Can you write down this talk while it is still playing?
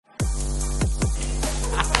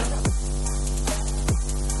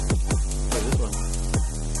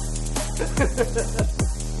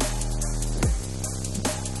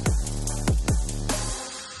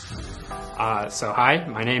So hi,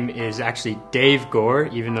 my name is actually Dev Gore,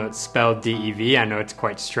 even though it's spelled D-E-V. I know it's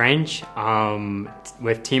quite strange.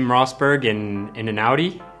 With Team Rosberg in an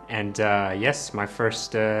Audi, and yes, my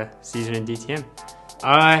first season in DTM.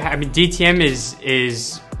 I mean, DTM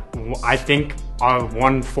is I think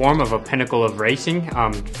one form of a pinnacle of racing.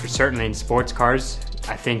 For certainly in sports cars,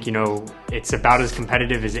 I think, you know, it's about as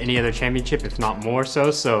competitive as any other championship, if not more so.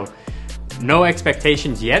 So no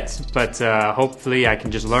expectations yet, but hopefully I can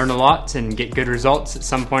just learn a lot and get good results at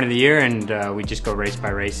some point of the year, and we just go race by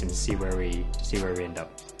race and see where we end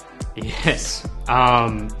up. Yes.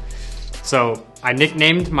 So I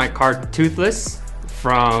nicknamed my car Toothless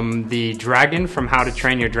from the dragon from How to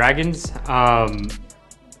Train Your Dragons.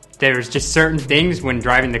 There's just certain things when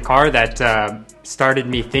driving the car that started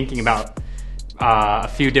me thinking about a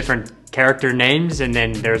few different character names, and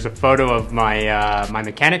then there's a photo of my my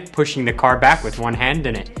mechanic pushing the car back with one hand,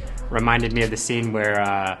 and it reminded me of the scene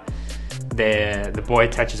where the boy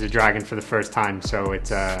touches a dragon for the first time. So it's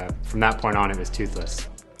from that point on, it was Toothless.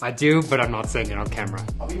 I do, but I'm not saying it on camera.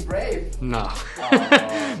 I'll be brave. No.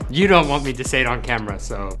 You don't want me to say it on camera,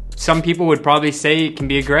 so. Some people would probably say it can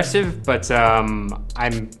be aggressive, but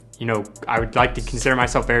you know, I would like to consider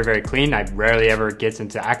myself very, very clean. I rarely ever get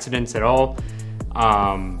into accidents at all.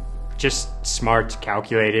 Just smart,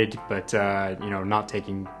 calculated, but you know, not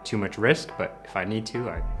taking too much risk. But if I need to,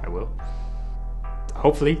 I will.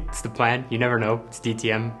 Hopefully, it's the plan. You never know. It's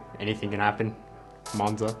DTM. Anything can happen.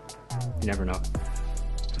 Monza. You never know.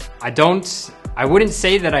 I wouldn't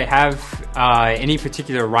say that I have any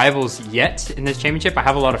particular rivals yet in this championship. I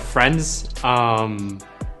have a lot of friends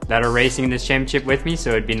that are racing in this championship with me, so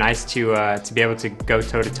it'd be nice to be able to go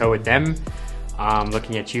toe to toe with them.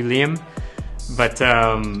 Looking at you, Liam. But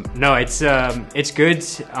no, it's good.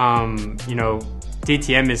 You know,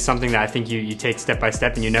 DTM is something that I think you take step by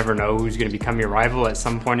step, and you never know who's going to become your rival at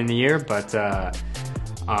some point in the year. But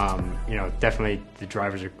you know, definitely the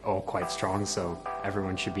drivers are all quite strong, so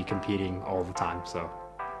everyone should be competing all the time. So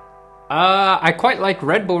I quite like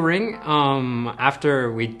Red Bull Ring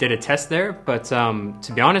after we did a test there, but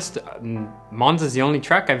to be honest, Monza's the only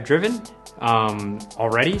track I've driven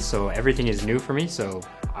already, so everything is new for me, so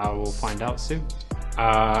I will find out soon.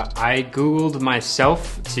 I googled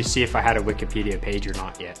myself to see if I had a Wikipedia page or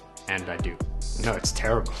not yet, and I do. No, it's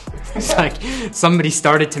terrible. It's like somebody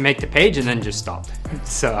started to make the page and then just stopped.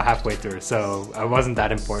 So halfway through, so it wasn't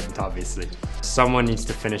that important, obviously. Someone needs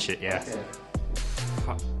to finish it, yeah.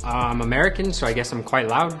 Okay. I'm American, so I guess I'm quite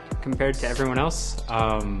loud compared to everyone else.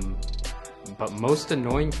 But most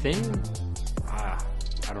annoying thing, I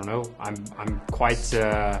don't know. I'm quite.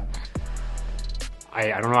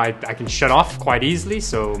 I don't know. I can shut off quite easily.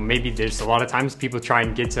 So maybe there's a lot of times people try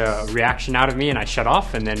and get a reaction out of me, and I shut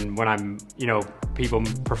off. And then when I'm, you know, people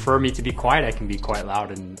prefer me to be quiet, I can be quite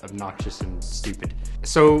loud and obnoxious and stupid.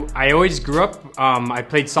 So I always grew up. I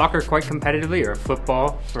played soccer quite competitively, or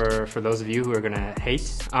football for those of you who are gonna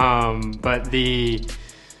hate. But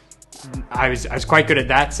I was quite good at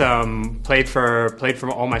that. Played for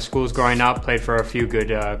all my schools growing up. Played for a few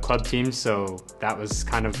good club teams. So that was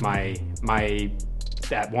kind of my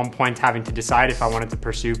at one point having to decide if I wanted to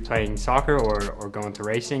pursue playing soccer or go into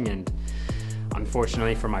racing. And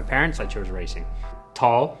unfortunately for my parents, I chose racing.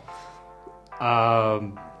 Tall.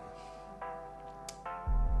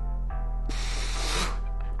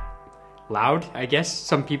 Loud, I guess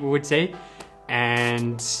some people would say.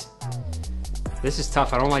 And this is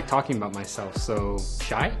tough. I don't like talking about myself, so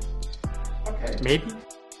shy? Okay. Maybe?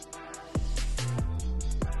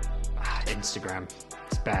 Instagram.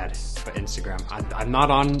 It's bad, but Instagram. I'm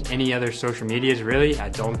not on any other social medias, really. I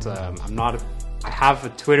don't, I have a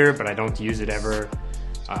Twitter, but I don't use it ever.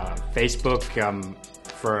 Facebook,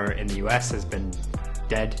 in the US has been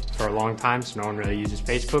dead for a long time, so no one really uses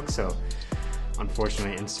Facebook, so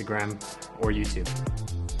unfortunately Instagram or YouTube.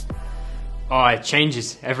 Oh, it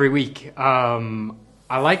changes every week. I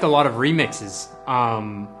like a lot of remixes,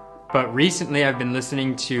 but recently I've been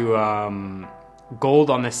listening to Gold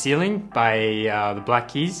on the Ceiling by the Black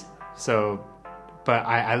Keys. So, but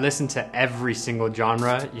I listen to every single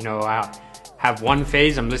genre. You know, I have one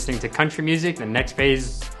phase I'm listening to country music, the next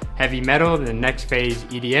phase heavy metal, the next phase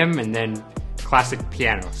EDM, and then classic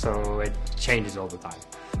piano. So it changes all the time.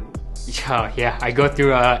 Yeah, I go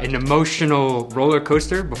through an emotional roller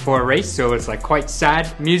coaster before a race, so it's like quite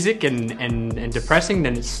sad music and depressing,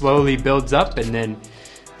 then it slowly builds up, and then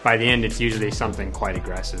by the end it's usually something quite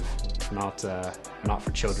aggressive, not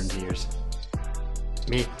for children's ears.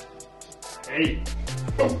 Me. Hey!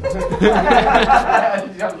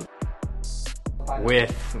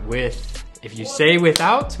 If you say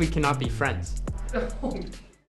without, we cannot be friends.